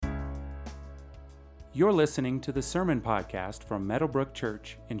You're listening to the Sermon Podcast from Meadowbrook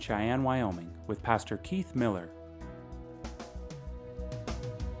Church in Cheyenne, Wyoming, with Pastor Keith Miller.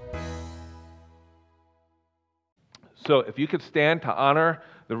 So if you could stand to honor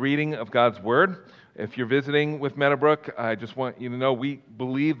the reading of God's Word. If you're visiting with Meadowbrook, I just want you to know we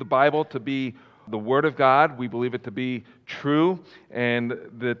believe the Bible to be the Word of God. We believe it to be true, and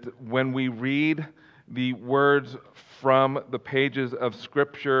that when we read the words from the pages of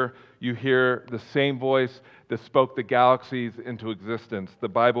Scripture, you hear the same voice that spoke the galaxies into existence. The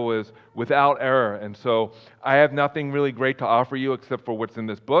Bible is without error, and so I have nothing really great to offer you except for what's in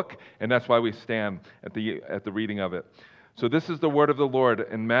this book, and that's why we stand at the reading of it. So this is the word of the Lord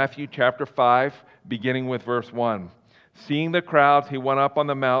in Matthew chapter 5, beginning with verse 1. Seeing the crowds, he went up on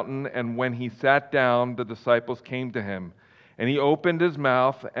the mountain, and when he sat down, the disciples came to him. And he opened his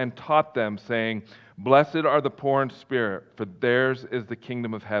mouth and taught them, saying, Blessed are the poor in spirit, for theirs is the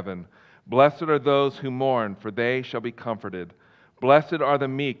kingdom of heaven. Blessed are those who mourn, for they shall be comforted. Blessed are the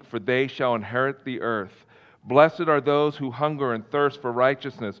meek, for they shall inherit the earth. Blessed are those who hunger and thirst for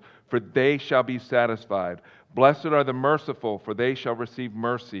righteousness, for they shall be satisfied. Blessed are the merciful, for they shall receive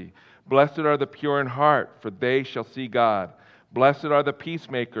mercy. Blessed are the pure in heart, for they shall see God. Blessed are the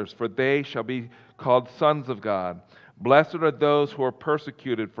peacemakers, for they shall be called sons of God. Blessed are those who are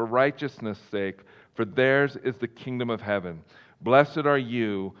persecuted for righteousness' sake, for theirs is the kingdom of heaven. Blessed are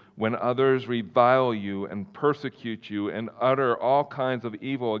you when others revile you and persecute you and utter all kinds of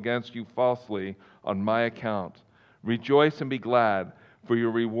evil against you falsely on my account. Rejoice and be glad, for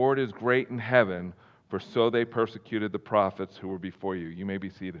your reward is great in heaven, for so they persecuted the prophets who were before you. You may be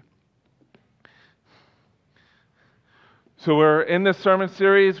seated. So we're in this sermon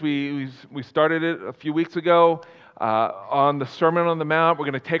series. We started it a few weeks ago on the Sermon on the Mount. We're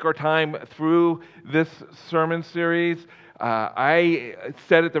going to take our time through this sermon series. I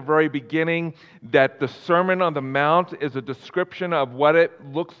said at the very beginning that the Sermon on the Mount is a description of what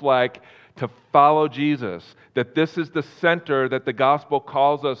it looks like to follow Jesus, that this is the center that the gospel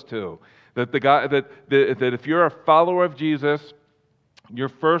calls us to, that if you're a follower of Jesus, your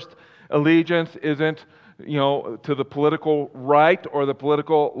first allegiance isn't to the political right or the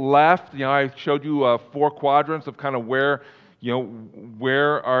political left. I showed you 4 quadrants of kind of where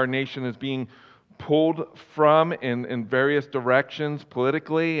our nation is being pulled from in various directions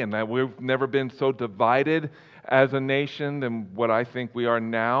politically, and that we've never been so divided as a nation than what I think we are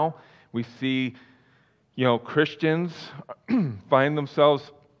now. We see, Christians find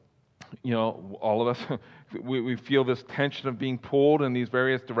themselves, all of us, we feel this tension of being pulled in these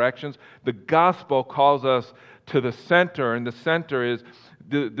various directions. The gospel calls us to the center, and the center is,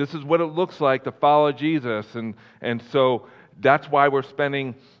 this is what it looks like to follow Jesus, and so that's why we're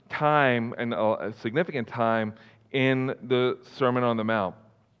spending time, and a significant time, in the Sermon on the Mount.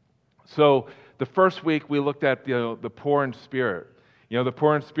 So the first week we looked at the poor in spirit. The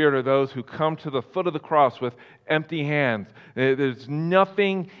poor in spirit are those who come to the foot of the cross with empty hands. There's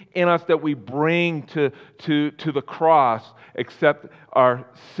nothing in us that we bring to the cross except our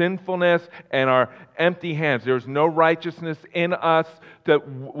sinfulness and our empty hands. There's no righteousness in us that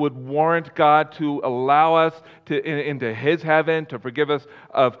would warrant God to allow us into His heaven, to forgive us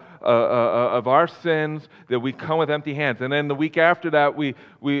of our sins, that we come with empty hands. And then the week after that,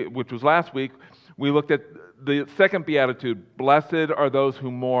 which was last week, we looked at the second beatitude, blessed are those who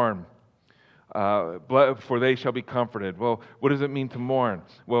mourn, for they shall be comforted. Well, what does it mean to mourn?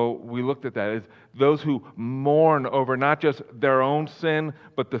 Well, we looked at that. It's those who mourn over not just their own sin,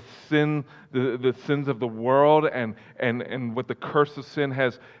 but the sins of the world and what the curse of sin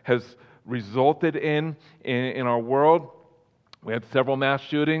has resulted in our world. We had several mass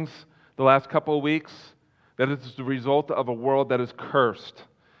shootings the last couple of weeks. That is the result of a world that is cursed.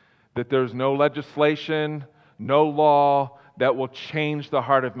 That there's no legislation, no law that will change the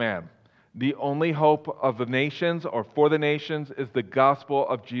heart of man. The only hope of the nations or for the nations is the gospel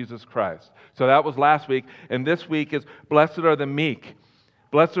of Jesus Christ. So that was last week. And this week is, blessed are the meek.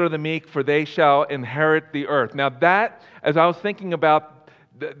 Blessed are the meek, for they shall inherit the earth. Now that, as I was thinking about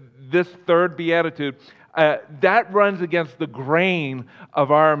this third beatitude, that runs against the grain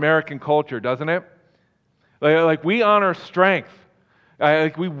of our American culture, doesn't it? Like we honor strength.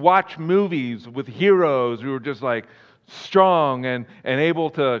 We watch movies with heroes who are just like strong and able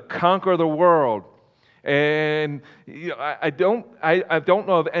to conquer the world. And I don't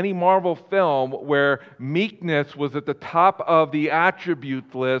know of any Marvel film where meekness was at the top of the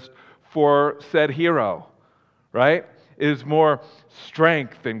attribute list for said hero, right? It is more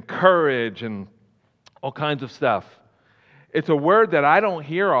strength and courage and all kinds of stuff. It's a word that I don't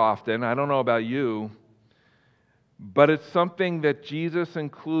hear often. I don't know about you. but it's something that Jesus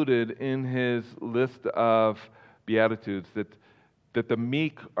included in his list of Beatitudes, that the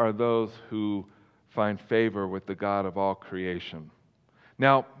meek are those who find favor with the God of all creation.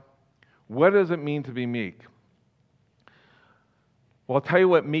 Now, what does it mean to be meek? Well, I'll tell you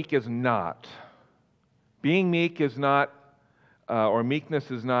what meek is not. Being meek is not, or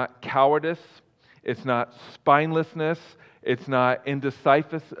meekness is not cowardice. It's not spinelessness. It's not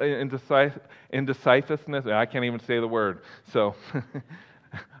indecisiveness. I can't even say the word. So,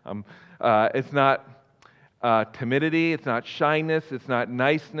 it's not timidity. It's not shyness. It's not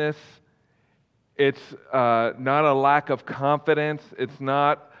niceness. It's not a lack of confidence. It's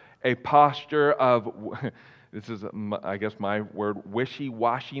not a posture of, this is, I guess, my word,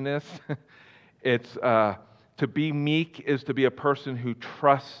 wishy-washiness. It's to be meek is to be a person who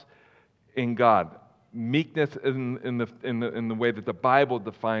trusts in God. Meekness in the way that the Bible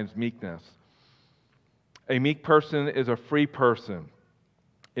defines meekness. A meek person is a free person.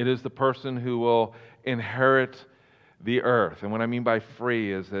 It is the person who will inherit the earth. And what I mean by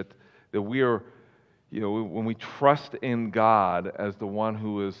free is that we are, when we trust in God as the one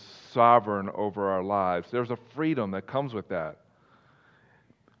who is sovereign over our lives, there's a freedom that comes with that.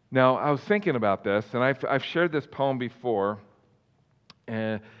 Now, I was thinking about this, and I've shared this poem before,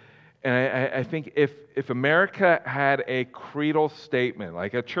 and I think if America had a creedal statement,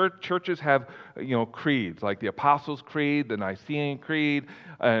 like churches have, creeds, like the Apostles' Creed, the Nicene Creed,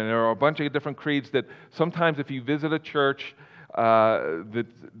 and there are a bunch of different creeds that sometimes if you visit a church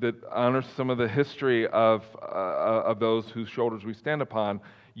that honors some of the history of those whose shoulders we stand upon,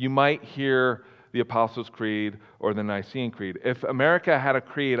 you might hear the Apostles' Creed or the Nicene Creed. If America had a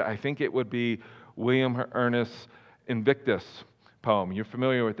creed, I think it would be William Ernest's Invictus poem. You're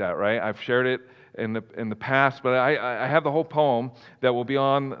familiar with that, right? I've shared it in the past, but I have the whole poem that will be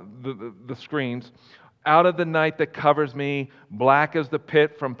on the screens. Out of the night that covers me, black as the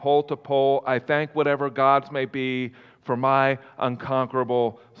pit from pole to pole, I thank whatever gods may be for my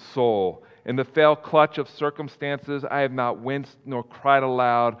unconquerable soul. In the fell clutch of circumstances, I have not winced nor cried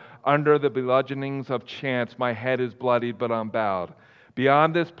aloud. Under the bludgeonings of chance, my head is bloodied but unbowed.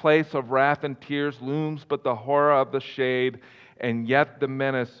 Beyond this place of wrath and tears looms but the horror of the shade, and yet the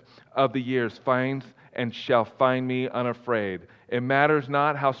menace of the years finds and shall find me unafraid. It matters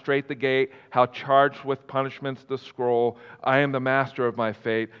not how straight the gate, how charged with punishments the scroll. I am the master of my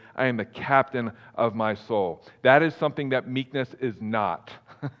fate. I am the captain of my soul. That is something that meekness is not.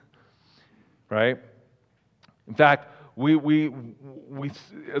 Right? In fact, we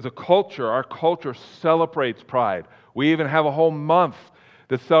as a culture, our culture celebrates pride. We even have a whole month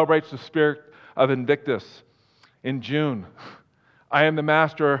that celebrates the spirit of Invictus in June. I am the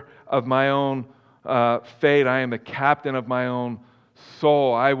master of my own fate. I am the captain of my own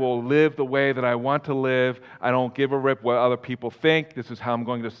soul. I will live the way that I want to live. I don't give a rip what other people think. This is how I'm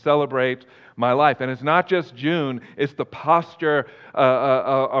going to celebrate my life. And it's not just June, it's the posture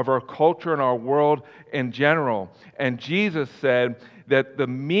of our culture and our world in general. And Jesus said that the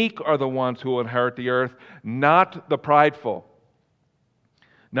meek are the ones who will inherit the earth, not the prideful,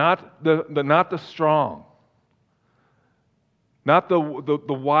 not the strong, not the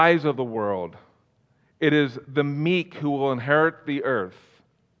wise of the world. It is the meek who will inherit the earth.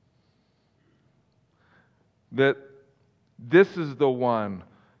 That this is the one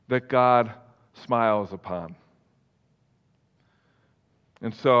that God smiles upon.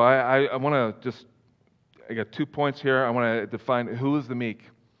 And so I want to I got 2 points here. I want to define who is the meek,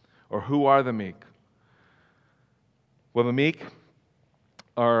 or who are the meek. Well, the meek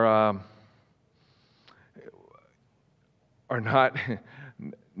are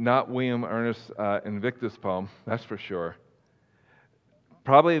not William Ernest's Invictus poem, that's for sure.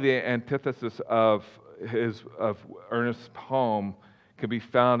 Probably the antithesis of Ernest's poem can be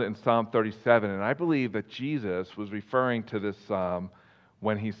found in Psalm 37, and I believe that Jesus was referring to this psalm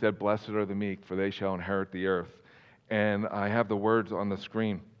when he said, "Blessed are the meek, for they shall inherit the earth." And I have the words on the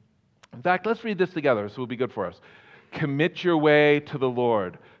screen. In fact, let's read this together. This will be good for us. Commit your way to the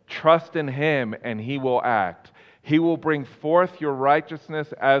Lord. Trust in Him, and He will act. He will bring forth your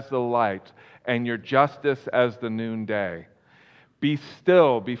righteousness as the light, and your justice as the noonday. Be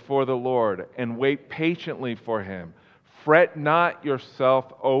still before the Lord, and wait patiently for Him. Fret not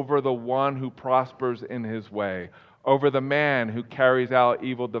yourself over the one who prospers in his way, over the man who carries out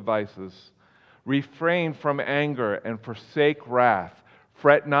evil devices. Refrain from anger and forsake wrath.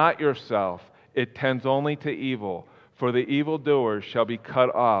 Fret not yourself, it tends only to evil, for the evildoers shall be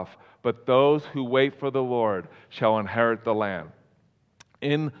cut off, but those who wait for the Lord shall inherit the land.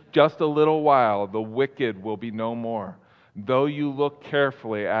 In just a little while, the wicked will be no more. Though you look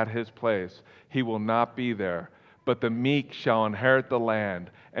carefully at his place, he will not be there. but the meek shall inherit the land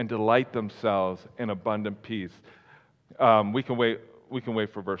and delight themselves in abundant peace. We can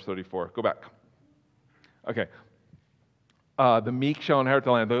wait for verse 34. Go back. Okay. The meek shall inherit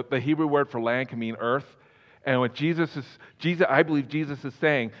the land. The Hebrew word for land can mean earth. And what I believe Jesus is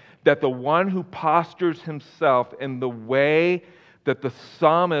saying that the one who postures himself in the way that the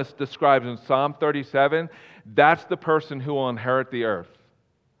psalmist describes in Psalm 37, that's the person who will inherit the earth.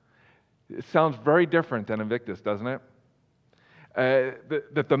 It sounds very different than Invictus, doesn't it?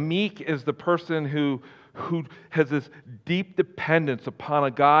 That the meek is the person who has this deep dependence upon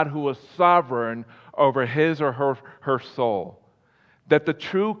a God who is sovereign over his or her soul. That the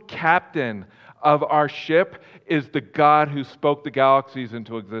true captain of our ship is the God who spoke the galaxies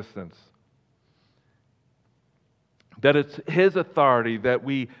into existence. That it's his authority that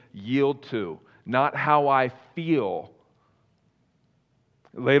we yield to, not how I feel.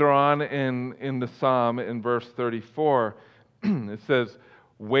 Later on in the psalm, in verse 34, it says,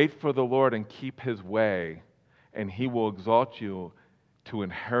 "Wait for the Lord and keep his way, and he will exalt you to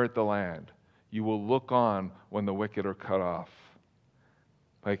inherit the land. You will look on when the wicked are cut off."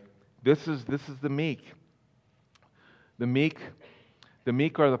 Like, this is the meek. The meek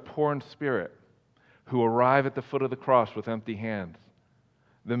are the poor in spirit, who arrive at the foot of the cross with empty hands.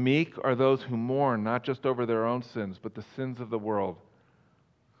 The meek are those who mourn not just over their own sins, but the sins of the world.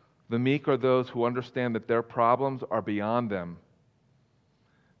 The meek are those who understand that their problems are beyond them,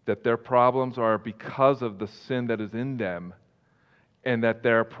 that their problems are because of the sin that is in them, and that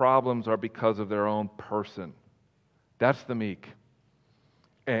their problems are because of their own person. That's the meek.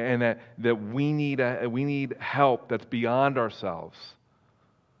 And that we need help that's beyond ourselves.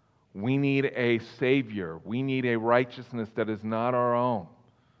 We need a Savior. We need a righteousness that is not our own.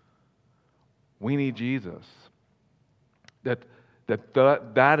 We need Jesus. That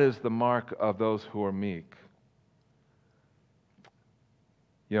is the mark of those who are meek.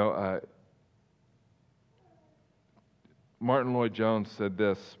 You know, Martin Lloyd-Jones said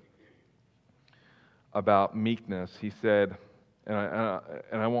this about meekness. He said, and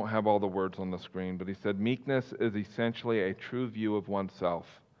I won't have all the words on the screen, but he said, "Meekness is essentially a true view of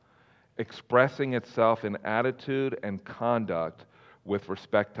oneself, expressing itself in attitude and conduct with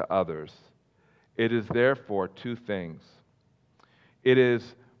respect to others. It is therefore two things. It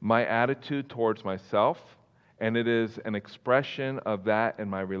is my attitude towards myself, and it is an expression of that in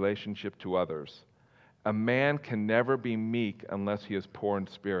my relationship to others. A man can never be meek unless he is poor in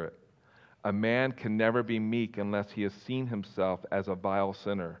spirit. A man can never be meek unless he has seen himself as a vile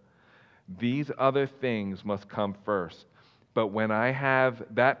sinner. These other things must come first. But when I have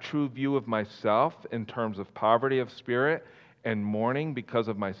that true view of myself in terms of poverty of spirit and mourning because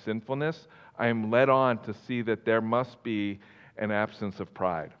of my sinfulness, I am led on to see that there must be an absence of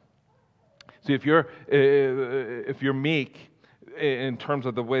pride." See, if you're meek, in terms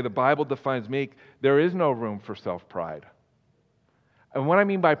of the way the Bible defines meek, there is no room for self-pride. And what I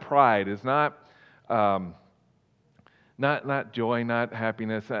mean by pride is not joy, not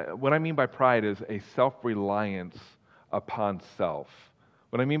happiness. What I mean by pride is a self-reliance upon self.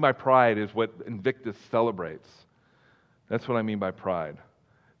 What I mean by pride is what Invictus celebrates. That's what I mean by pride.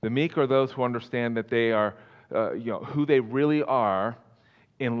 The meek are those who understand that they are, who they really are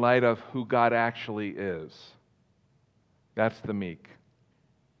in light of who God actually is. That's the meek.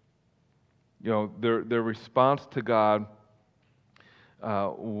 Their response to God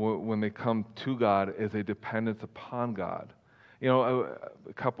when they come to God is a dependence upon God.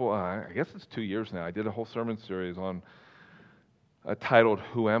 I guess it's 2 years now, I did a whole sermon series on titled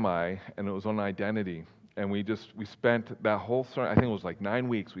 "Who Am I?" and it was on identity. And we spent that whole sermon, I think it was like 9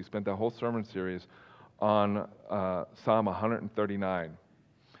 weeks, we spent that whole sermon series on Psalm 139.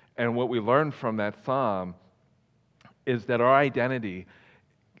 And what we learned from that psalm is that our identity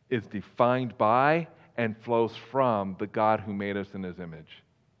is defined by and flows from the God who made us in his image.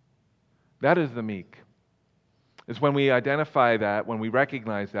 That is the meek. It's when we identify that, when we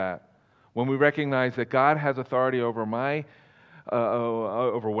recognize that, when we recognize that God has authority over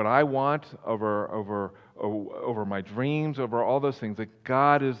over what I want, over my dreams, over all those things, that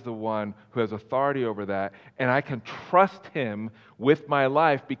God is the one who has authority over that, and I can trust him with my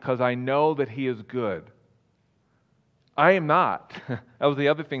life because I know that he is good. I am not. That was the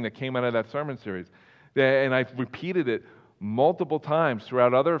other thing that came out of that sermon series. And I've repeated it multiple times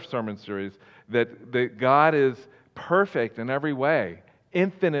throughout other sermon series, that God is perfect in every way,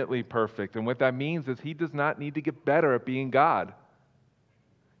 infinitely perfect. And what that means is he does not need to get better at being God.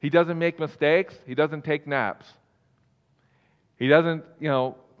 He doesn't make mistakes. He doesn't take naps. He doesn't,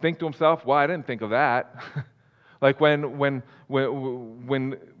 think to himself, "Well, I didn't think of that." Like when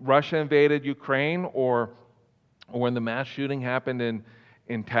Russia invaded Ukraine, or Or when the mass shooting happened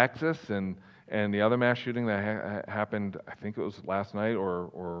in Texas and the other mass shooting that happened, I think it was last night,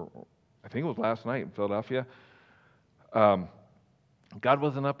 or I think it was last night in Philadelphia, God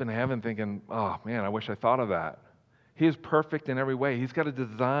wasn't up in heaven thinking, oh man, I wish I thought of that. He is perfect in every way. He's got a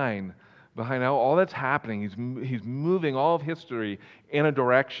design behind all that's happening. He's moving all of history in a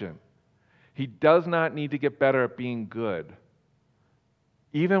direction. He does not need to get better at being good.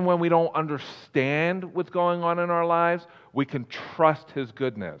 Even when we don't understand what's going on in our lives, we can trust His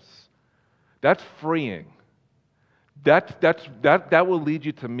goodness. That's freeing. That will lead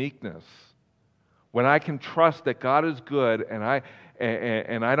you to meekness. When I can trust that God is good and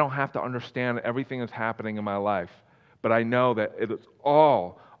I don't have to understand everything that's happening in my life, but I know that it is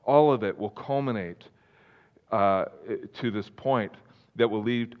all of it will culminate to this point that will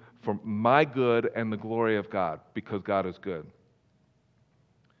lead for my good and the glory of God, because God is good.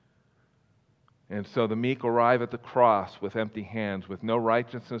 And so the meek arrive at the cross with empty hands, with no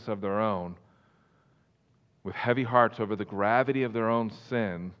righteousness of their own, with heavy hearts over the gravity of their own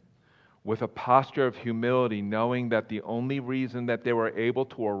sin, with a posture of humility, knowing that the only reason that they were able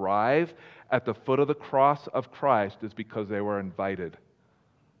to arrive at the foot of the cross of Christ is because they were invited.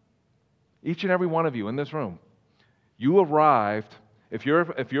 Each and every one of you in this room, you arrived. If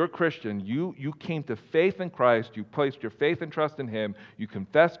you're a Christian, you came to faith in Christ, you placed your faith and trust in Him, you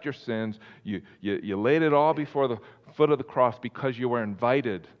confessed your sins, you laid it all before the foot of the cross because you were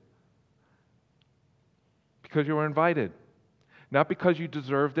invited. Because you were invited. Not because you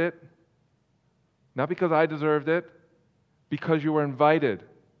deserved it, not because I deserved it, because you were invited.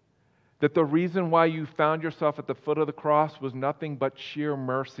 That the reason why you found yourself at the foot of the cross was nothing but sheer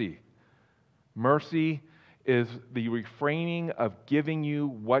mercy. Mercy is the refraining of giving you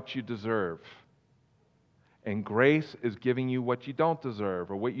what you deserve. And grace is giving you what you don't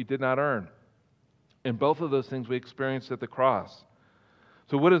deserve or what you did not earn. And both of those things we experienced at the cross.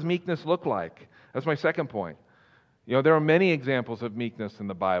 So what does meekness look like? That's my second point. There are many examples of meekness in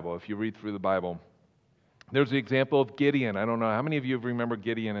the Bible if you read through the Bible. There's the example of Gideon. I don't know how many of you remember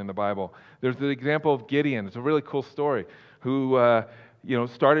Gideon in the Bible. There's the example of Gideon. It's a really cool story. Who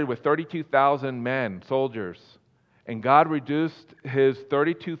started with 32,000 men, soldiers, and God reduced his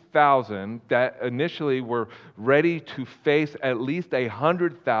 32,000 that initially were ready to face at least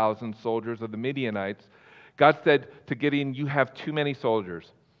 100,000 soldiers of the Midianites. God said to Gideon, "You have too many soldiers,"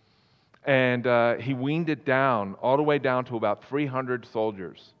 and He weaned it down all the way down to about 300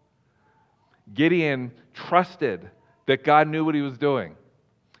 soldiers. Gideon trusted that God knew what He was doing.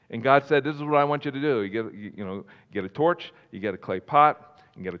 And God said, "This is what I want you to do. You get a torch, you get a clay pot,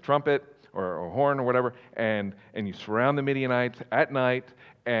 you get a trumpet or a horn or whatever, and you surround the Midianites at night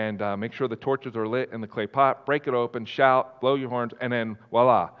and make sure the torches are lit in the clay pot, break it open, shout, blow your horns, and then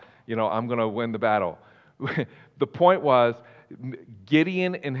voila, I'm going to win the battle." The point was,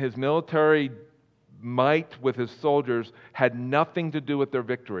 Gideon and his military might with his soldiers had nothing to do with their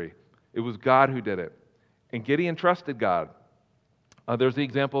victory. It was God who did it. And Gideon trusted God. There's the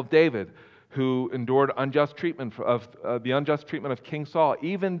example of David, who endured the unjust treatment of King Saul,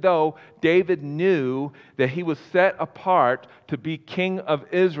 even though David knew that he was set apart to be king of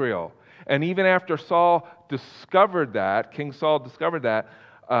Israel. And even after King Saul discovered that,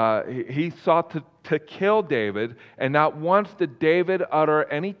 he sought to kill David, and not once did David utter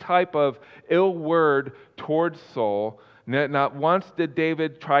any type of ill word towards Saul. Not once did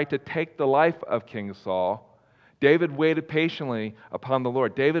David try to take the life of King Saul. David waited patiently upon the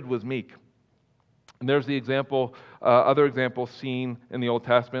Lord. David was meek. And there's the example, other examples seen in the Old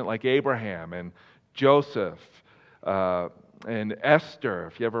Testament, like Abraham and Joseph and Esther,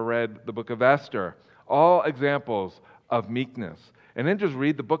 if you ever read the book of Esther. All examples of meekness. And then just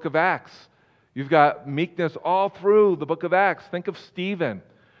read the book of Acts. You've got meekness all through the book of Acts. Think of Stephen,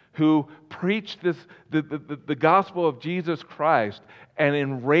 who preached the gospel of Jesus Christ and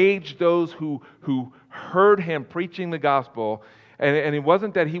enraged those who heard him preaching the gospel. And it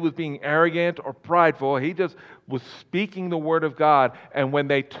wasn't that he was being arrogant or prideful. He just was speaking the word of God. And when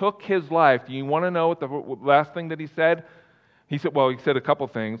they took his life, do you want to know what the last thing that he said? He said a couple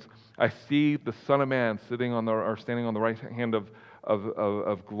things. "I see the Son of Man standing on the right hand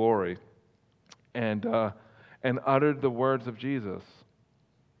of glory," and uttered the words of Jesus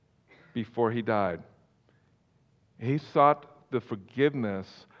before he died. He sought the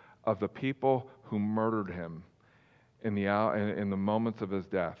forgiveness of the people who murdered him in the moments of his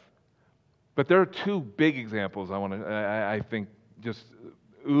death. But there are two big examples I think just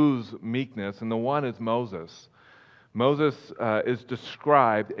ooze meekness, and the one is Moses. Moses is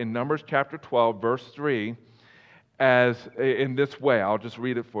described in Numbers chapter 12, verse 3, as in this way. I'll just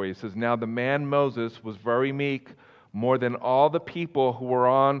read it for you. It says, "Now the man Moses was very meek, more than all the people who were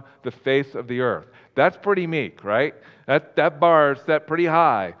on the face of the earth." That's pretty meek, right? That bar is set pretty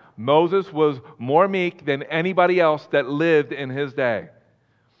high. Moses was more meek than anybody else that lived in his day.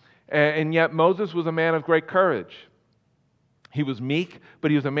 And yet Moses was a man of great courage. He was meek,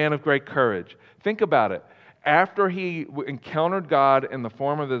 but he was a man of great courage. Think about it. After he encountered God in the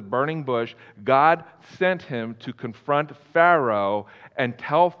form of this burning bush, God sent him to confront Pharaoh and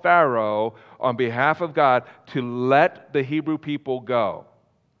tell Pharaoh on behalf of God to let the Hebrew people go.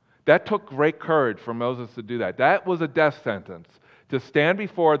 That took great courage for Moses to do that. That was a death sentence, to stand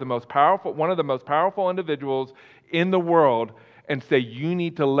before one of the most powerful individuals in the world and say, you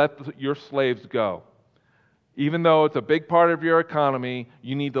need to let your slaves go. Even though it's a big part of your economy,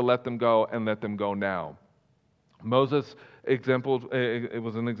 you need to let them go and let them go now. Moses it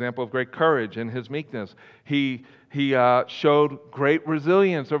was an example of great courage and his meekness. He showed great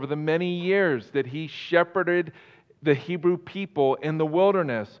resilience over the many years that he shepherded the Hebrew people in the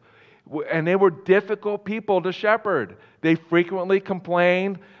wilderness. And they were difficult people to shepherd. They frequently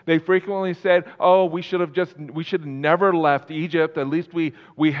complained. They frequently said, "Oh, we should have never left Egypt. At least we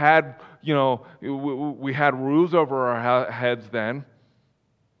had roofs over our heads then."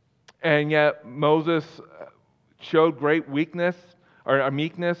 And yet Moses showed great weakness or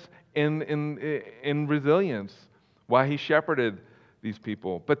meekness in resilience while he shepherded these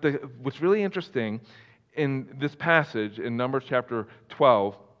people. But what's really interesting in this passage in Numbers chapter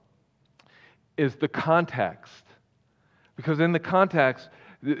 12 is the context. Because in the context,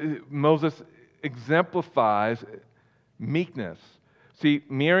 Moses exemplifies meekness. See,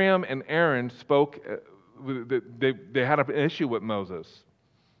 Miriam and Aaron spoke, they had an issue with Moses.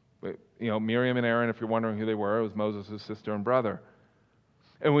 Miriam and Aaron, if you're wondering who they were, it was Moses' sister and brother.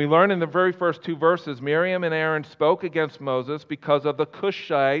 And we learn in the very first two verses, Miriam and Aaron spoke against Moses because of the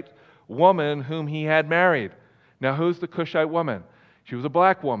Cushite woman whom he had married. Now, who's the Cushite woman? She was a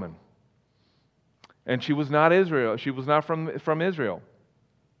black woman. And she was not Israel. She was not from Israel.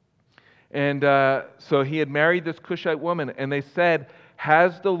 And so he had married this Cushite woman. And they said,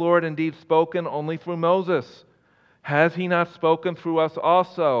 "Has the Lord indeed spoken only through Moses? Has he not spoken through us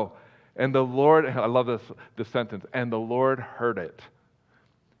also?" And the Lord, I love this sentence, "and the Lord heard it."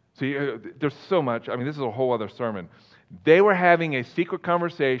 See, there's so much. This is a whole other sermon. They were having a secret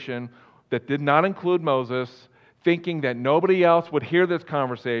conversation that did not include Moses, thinking that nobody else would hear this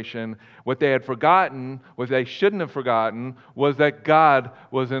conversation. What they had forgotten, what they shouldn't have forgotten, was that God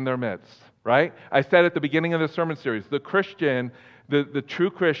was in their midst, right? I said at the beginning of the sermon series, the Christian, the true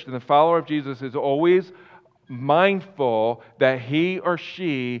Christian, the follower of Jesus is always mindful that he or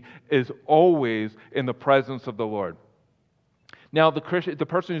she is always in the presence of the Lord. Now, the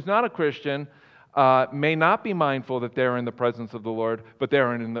person who's not a Christian may not be mindful that they're in the presence of the Lord, but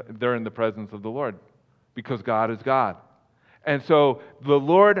they're in the presence of the Lord. Because God is God. And so the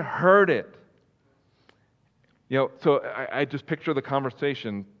Lord heard it. So I just picture the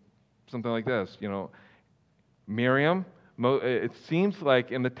conversation, something like this. Miriam, it seems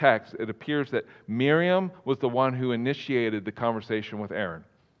like in the text, it appears that Miriam was the one who initiated the conversation with Aaron.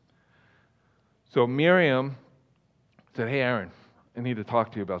 So Miriam said, "Hey, Aaron, I need to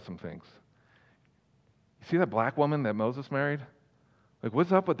talk to you about some things. You see that black woman that Moses married?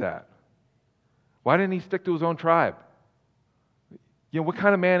 What's up with that? Why didn't he stick to his own tribe? What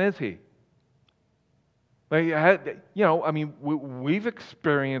kind of man is he? We've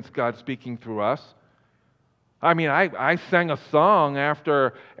experienced God speaking through us. I sang a song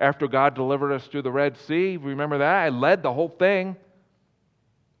after God delivered us through the Red Sea. Remember that? I led the whole thing.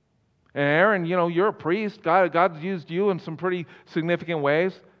 And Aaron, you're a priest. God's used you in some pretty significant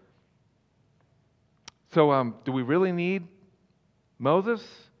ways. So do we really need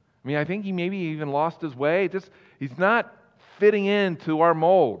Moses? I think he maybe even lost his way. He's not fitting into our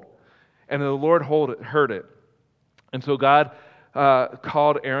mold. And the Lord heard it. And so God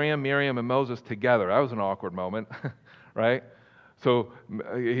called Aaron, Miriam, and Moses together. That was an awkward moment, right? So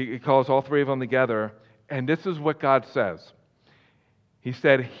he calls all three of them together. And this is what God says. He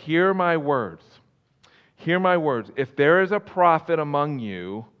said, "Hear my words. Hear my words. If there is a prophet among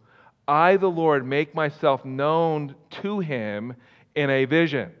you, I, the Lord, make myself known to him in a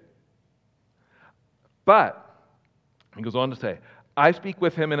vision. But," he goes on to say, "I speak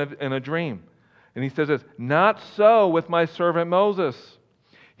with him in a dream." And he says this, "Not so with my servant Moses.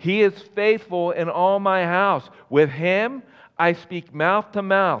 He is faithful in all my house. With him I speak mouth to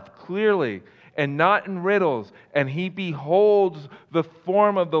mouth, clearly, and not in riddles, and he beholds the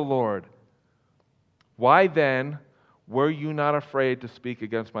form of the Lord. Why then were you not afraid to speak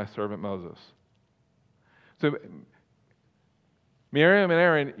against my servant Moses?" So Miriam and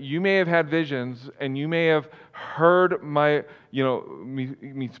Aaron, you may have had visions and you may have heard me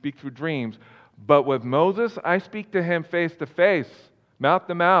speak through dreams, but with Moses, I speak to him face to face, mouth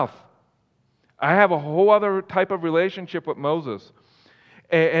to mouth. I have a whole other type of relationship with Moses.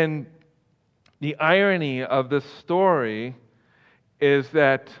 And the irony of this story is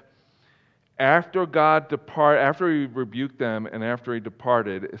that after he rebuked them and after he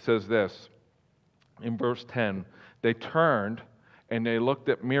departed, it says this in verse 10, they turned and they looked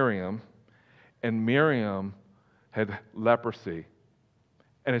at Miriam, and Miriam had leprosy.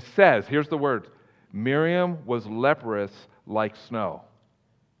 And it says, here's the words, Miriam was leprous like snow.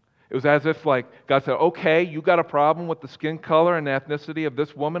 It was as if God said, okay, you got a problem with the skin color and ethnicity of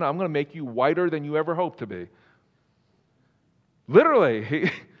this woman. I'm going to make you whiter than you ever hoped to be. Literally,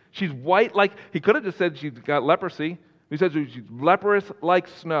 she's white he could have just said she's got leprosy. He says she's leprous like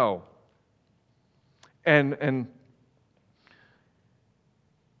snow. And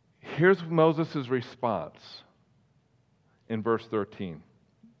here's Moses' response in verse 13.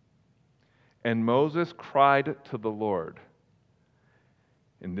 And Moses cried to the Lord.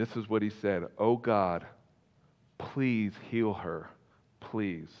 And this is what he said, "Oh God, please heal her,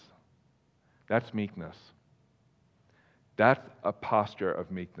 please." That's meekness. That's a posture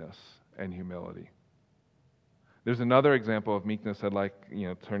of meekness and humility. There's another example of meekness I'd like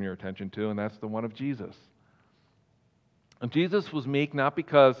turn your attention to, and that's the one of Jesus. And Jesus was meek not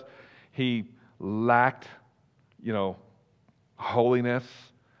because he lacked, holiness.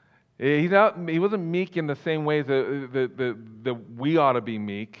 He wasn't meek in the same ways that we ought to be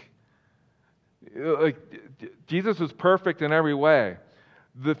meek. Jesus was perfect in every way.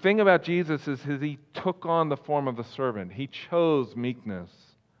 The thing about Jesus is he took on the form of a servant. He chose meekness.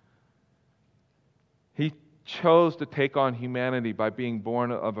 He chose to take on humanity by being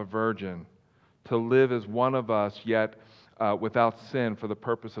born of a virgin, to live as one of us, yet without sin, for the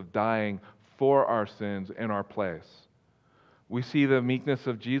purpose of dying for our sins in our place. We see the meekness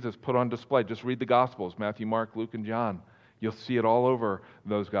of Jesus put on display. Just read the Gospels, Matthew, Mark, Luke, and John. You'll see it all over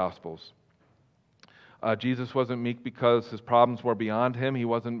those Gospels. Jesus wasn't meek because his problems were beyond him. He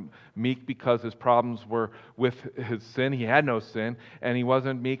wasn't meek because his problems were with his sin. He had no sin. And he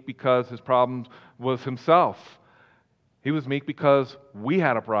wasn't meek because his problem was himself. He was meek because we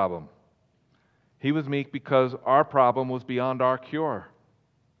had a problem. He was meek because our problem was beyond our cure.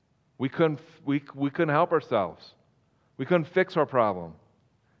 We couldn't help ourselves. We couldn't fix our problem.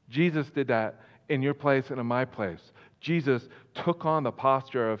 Jesus did that in your place and in my place. Jesus took on the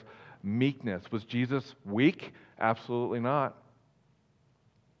posture of meekness. Was Jesus weak? Absolutely not.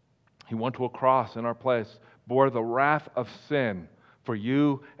 He went to a cross in our place, bore the wrath of sin for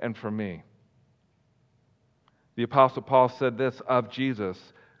you and for me. The Apostle Paul said this of Jesus,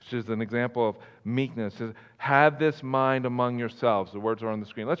 which is an example of meekness. Says, "Have this mind among yourselves." The words are on the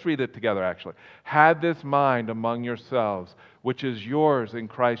screen. Let's read it together, actually. "Have this mind among yourselves, which is yours in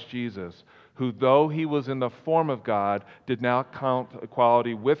Christ Jesus, who, though he was in the form of God, did not count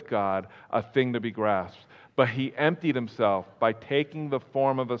equality with God a thing to be grasped. But he emptied himself by taking the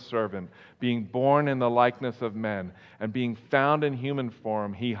form of a servant, being born in the likeness of men, and being found in human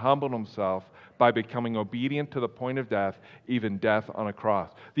form, he humbled himself by becoming obedient to the point of death, even death on a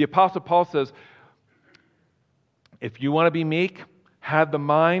cross." The Apostle Paul says, if you want to be meek, have the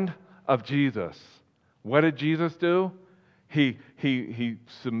mind of Jesus. What did Jesus do? He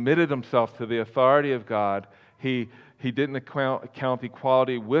submitted himself to the authority of God. He didn't count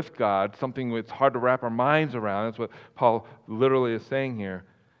equality with God, something that's hard to wrap our minds around. That's what Paul literally is saying here.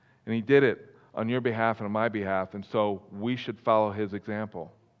 And he did it on your behalf and on my behalf, and so we should follow his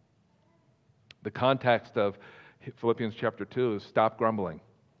example. The context of Philippians chapter 2 is stop grumbling.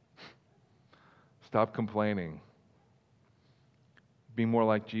 Stop complaining. Be more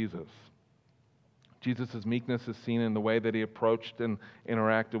like Jesus. Jesus' meekness is seen in the way that he approached and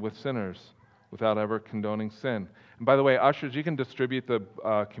interacted with sinners without ever condoning sin. And by the way, ushers, you can distribute the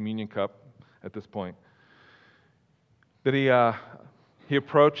communion cup at this point. That he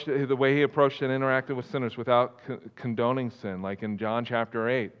approached, the way he approached and interacted with sinners without condoning sin. Like in John chapter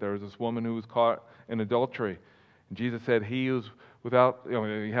 8, there was this woman who was caught in adultery. And Jesus said he was without,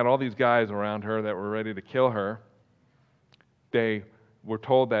 he had all these guys around her that were ready to kill her. They were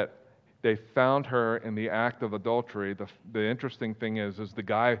told that they found her in the act of adultery. The interesting thing is the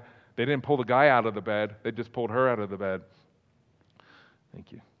guy, they didn't pull the guy out of the bed, they just pulled her out of the bed.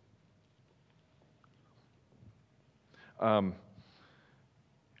 Thank you. And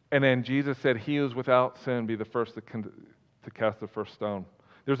then Jesus said, "He who is without sin be the first to cast the first stone."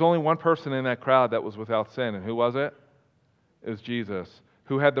 There's only one person in that crowd that was without sin, and who was it? It was Jesus.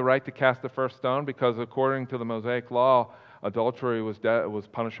 Who had the right to cast the first stone? Because according to the Mosaic law, Adultery was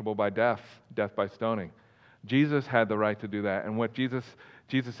punishable by death by stoning. Jesus had the right to do that. And what Jesus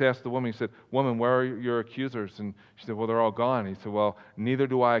asked the woman, he said, "Woman, where are your accusers?" And she said, "Well, they're all gone." He said, "Well, neither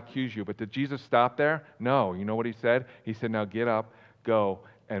do I accuse you." But did Jesus stop there? No. You know what he said? He said, "Now get up, go,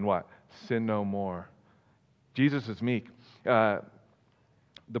 and what? Sin no more." Jesus is meek.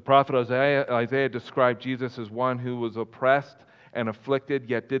 The prophet Isaiah described Jesus as one who was oppressed and afflicted,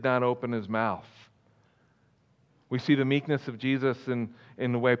 yet did not open his mouth. We see the meekness of Jesus in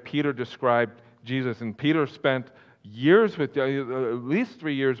the way Peter described Jesus. And Peter spent years with, at least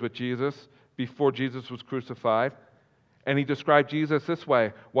 3 years with Jesus before Jesus was crucified. And he described Jesus this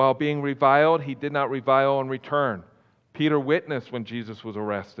way: while being reviled, he did not revile in return. Peter witnessed when Jesus was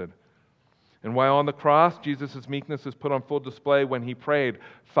arrested. And while on the cross, Jesus' meekness is put on full display when he prayed,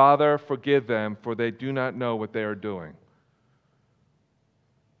 "Father, forgive them, for they do not know what they are doing."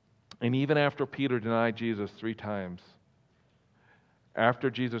 And even after Peter denied Jesus 3 times, after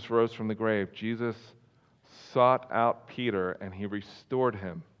Jesus rose from the grave, Jesus sought out Peter and he restored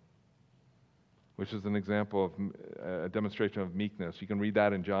him, which is an example of a demonstration of meekness. You can read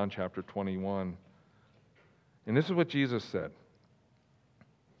that in John chapter 21. And this is what Jesus said.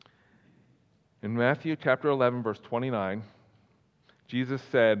 In Matthew chapter 11, verse 29, Jesus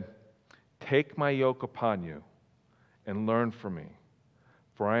said, "Take my yoke upon you and learn from me,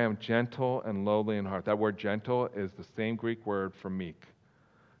 for I am gentle and lowly in heart." That word gentle is the same Greek word for meek.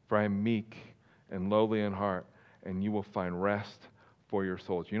 "For I am meek and lowly in heart, and you will find rest for your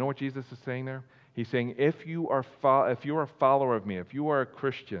souls." You know what Jesus is saying there? He's saying, if you are a follower of me, if you are a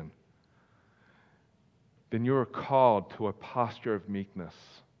Christian, then you are called to a posture of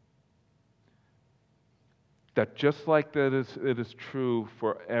meekness. That just like it is true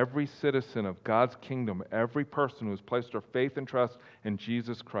for every citizen of God's kingdom, every person who has placed their faith and trust in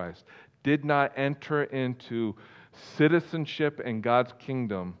Jesus Christ did not enter into citizenship in God's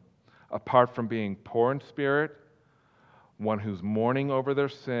kingdom apart from being poor in spirit, one who's mourning over their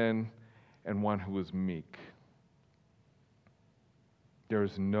sin, and one who is meek. There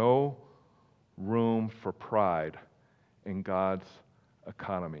is no room for pride in God's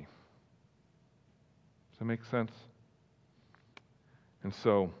economy. Does that make sense? And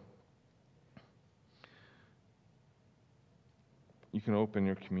so, you can open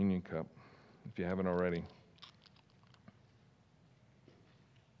your communion cup if you haven't already.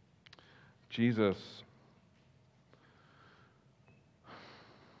 Jesus,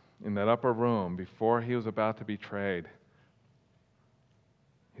 in that upper room, before he was about to be betrayed,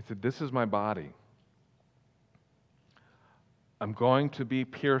 he said, "This is my body. I'm going to be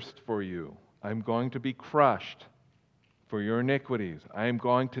pierced for you. I'm going to be crushed for your iniquities. I am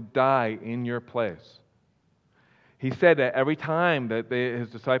going to die in your place." He said that every time that his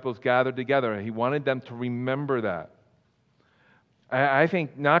disciples gathered together, he wanted them to remember that. I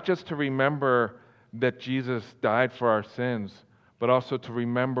think not just to remember that Jesus died for our sins, but also to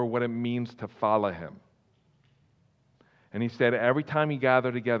remember what it means to follow him. And he said, every time you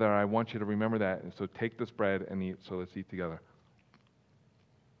gather together, I want you to remember that. And so take this bread and eat. So let's eat together.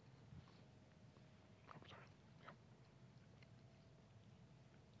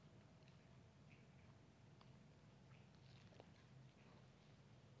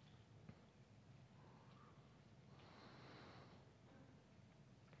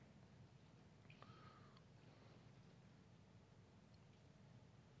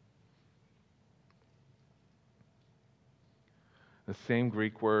 The same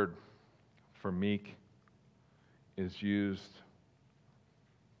Greek word for meek is used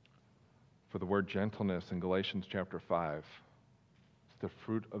for the word gentleness in Galatians chapter 5. It's the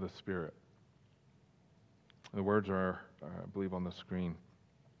fruit of the Spirit. The words are, I believe, on the screen.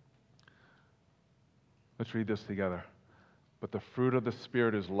 Let's read this together. "But the fruit of the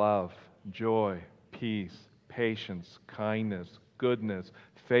Spirit is love, joy, peace, patience, kindness, goodness,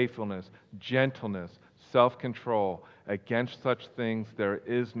 faithfulness, gentleness, self-control. Against such things there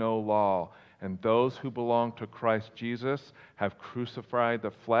is no law. And those who belong to Christ Jesus have crucified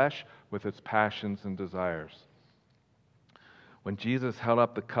the flesh with its passions and desires." When Jesus held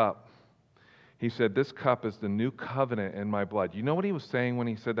up the cup, he said, "This cup is the new covenant in my blood." You know what he was saying when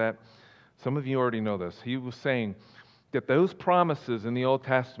he said that? Some of you already know this. He was saying that those promises in the Old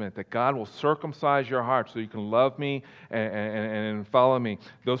Testament, that God will circumcise your heart so you can love me and follow me,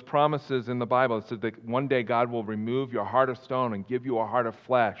 those promises in the Bible, it said that one day God will remove your heart of stone and give you a heart of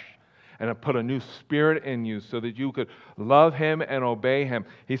flesh. and I put a new spirit in you so that you could love him and obey him.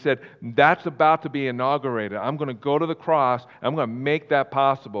 He said, that's about to be inaugurated. I'm going to go to the cross. I'm going to make that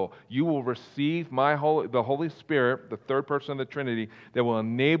possible. You will receive the Holy Spirit, the third person of the Trinity, that will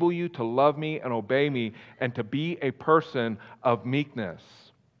enable you to love me and obey me and to be a person of meekness.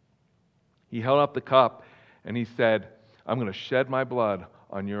 He held up the cup and he said, I'm going to shed my blood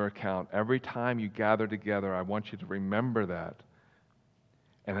on your account. Every time you gather together, I want you to remember that.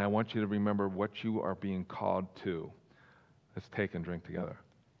 And I want you to remember what you are being called to. Let's take and drink together.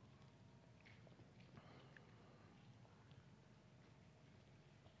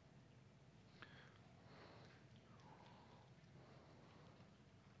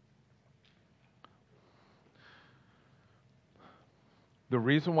 The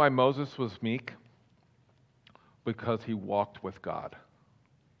reason why Moses was meek, because he walked with God.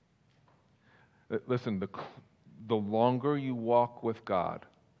 Listen, the longer you walk with God,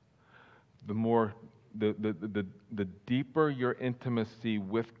 the deeper your intimacy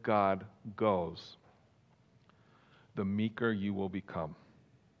with God goes, the meeker you will become.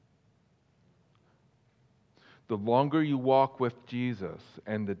 The longer you walk with Jesus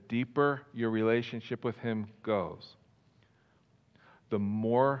and the deeper your relationship with him goes, the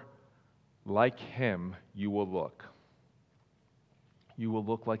more like him you will look. You will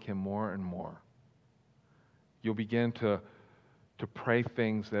look like him more and more. You'll begin to pray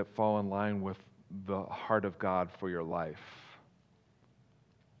things that fall in line with the heart of God for your life.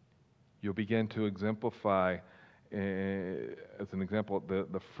 You'll begin to exemplify, as an example,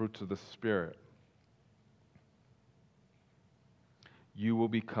 the fruits of the Spirit. You will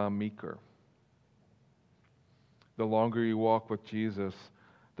become meeker. The longer you walk with Jesus,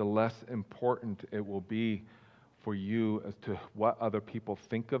 the less important it will be for you as to what other people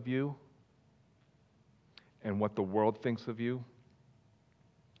think of you and what the world thinks of you.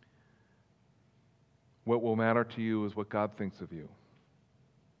 What will matter to you is what God thinks of you.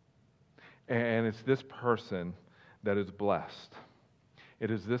 And it's this person that is blessed.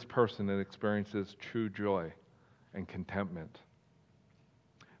 It is this person that experiences true joy and contentment.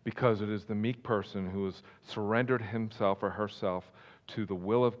 Because it is the meek person who has surrendered himself or herself to the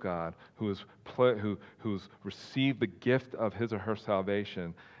will of God, who's received the gift of his or her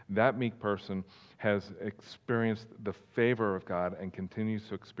salvation. That meek person has experienced the favor of God and continues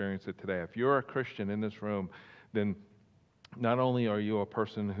to experience it today. If you're a Christian in this room, then not only are you a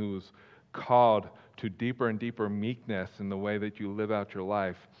person who's called to deeper and deeper meekness in the way that you live out your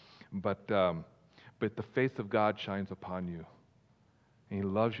life, but the face of God shines upon you. And he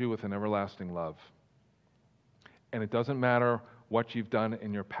loves you with an everlasting love. And it doesn't matter what you've done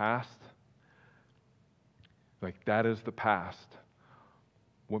in your past. Like, that is the past.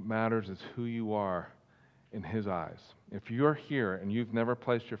 What matters is who you are in his eyes. If you're here and you've never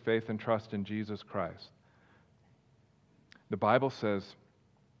placed your faith and trust in Jesus Christ, the Bible says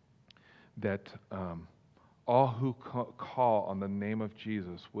that all who call on the name of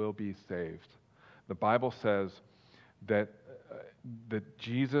Jesus will be saved. The Bible says that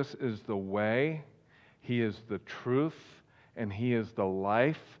Jesus is the way, he is the truth, and he is the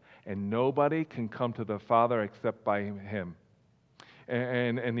life, and nobody can come to the Father except by him.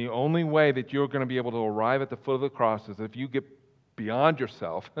 And the only way that you're going to be able to arrive at the foot of the cross is if you get beyond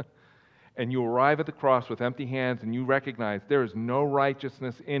yourself and you arrive at the cross with empty hands and you recognize there is no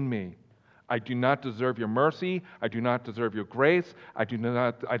righteousness in me. I do not deserve your mercy. I do not deserve your grace. I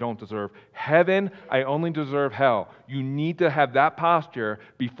don't deserve heaven. I only deserve hell. You need to have that posture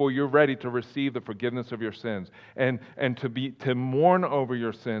before you're ready to receive the forgiveness of your sins and to mourn over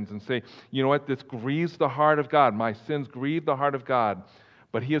your sins and say, you know what, this grieves the heart of God. My sins grieve the heart of God.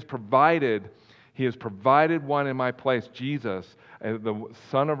 But he has provided one in my place, Jesus, the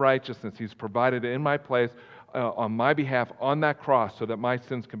Son of Righteousness. He's provided in my place on my behalf on that cross so that my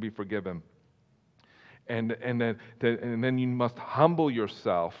sins can be forgiven. And then you must humble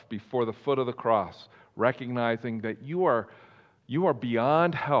yourself before the foot of the cross, recognizing that you are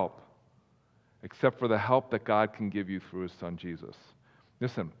beyond help except for the help that God can give you through his Son Jesus.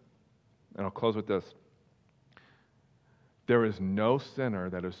 Listen, and I'll close with this. There is no sinner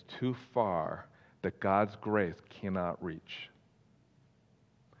that is too far that God's grace cannot reach.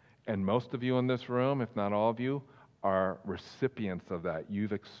 And most of you in this room, if not all of you, are recipients of that.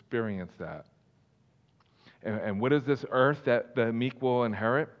 You've experienced that. And what is this earth that the meek will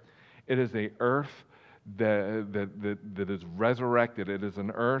inherit? It is an earth that is resurrected. It is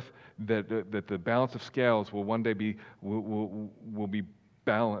an earth that the balance of scales will one day be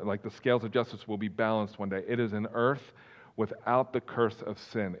balanced, like the scales of justice will be balanced one day. It is an earth without the curse of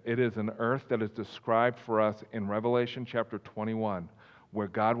sin. It is an earth that is described for us in Revelation chapter 21, where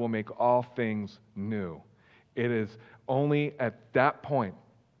God will make all things new. It is only at that point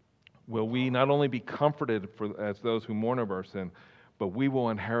will we not only be comforted as those who mourn over our sin, but we will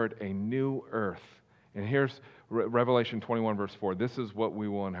inherit a new earth. And here's Revelation 21, verse 4. This is what we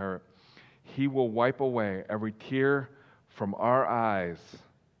will inherit. He will wipe away every tear from our eyes,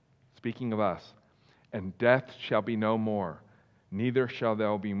 speaking of us, and death shall be no more. Neither shall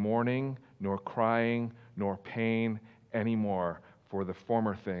there be mourning, nor crying, nor pain anymore, for the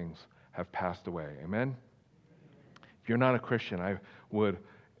former things have passed away. Amen? If you're not a Christian, I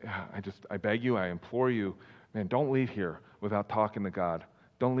beg you, I implore you, man, don't leave here without talking to God.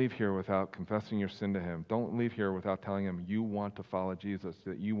 Don't leave here without confessing your sin to Him. Don't leave here without telling Him you want to follow Jesus,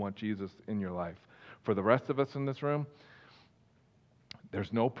 that you want Jesus in your life. For the rest of us in this room,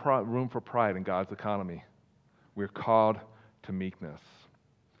 there's no room for pride in God's economy. We're called to meekness.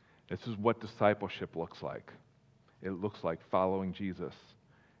 This is what discipleship looks like. It looks like following Jesus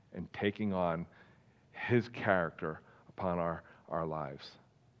and taking on His character upon our lives.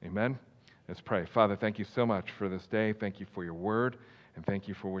 Amen? Let's pray. Father, thank you so much for this day. Thank you for your word, and thank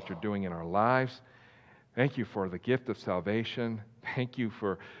you for what you're doing in our lives. Thank you for the gift of salvation. Thank you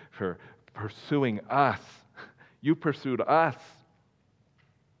for pursuing us. You pursued us.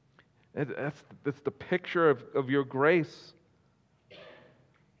 That's the picture of your grace.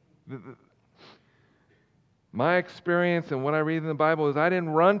 My experience and what I read in the Bible is I didn't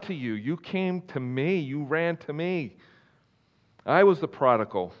run to you. You came to me. You ran to me. I was the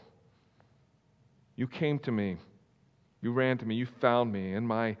prodigal. You came to me. You ran to me. You found me. In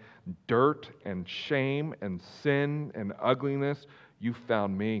my dirt and shame and sin and ugliness, you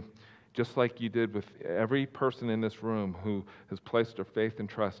found me. Just like you did with every person in this room who has placed their faith and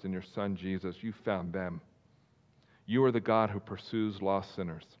trust in your Son, Jesus. You found them. You are the God who pursues lost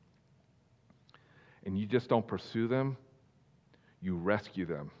sinners. And you just don't pursue them, you rescue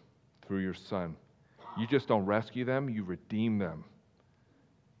them through your Son. You just don't rescue them, you redeem them.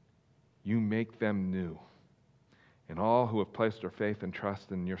 You make them new. And all who have placed their faith and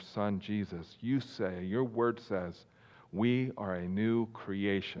trust in your Son, Jesus, you say, your word says, we are a new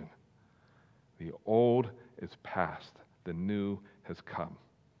creation. The old is past, the new has come.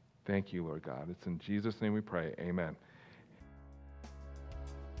 Thank you, Lord God. It's in Jesus' name we pray. Amen.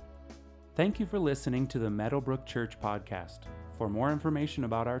 Thank you for listening to the Meadowbrook Church podcast. For more information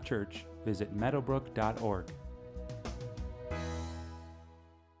about our church, visit meadowbrook.org.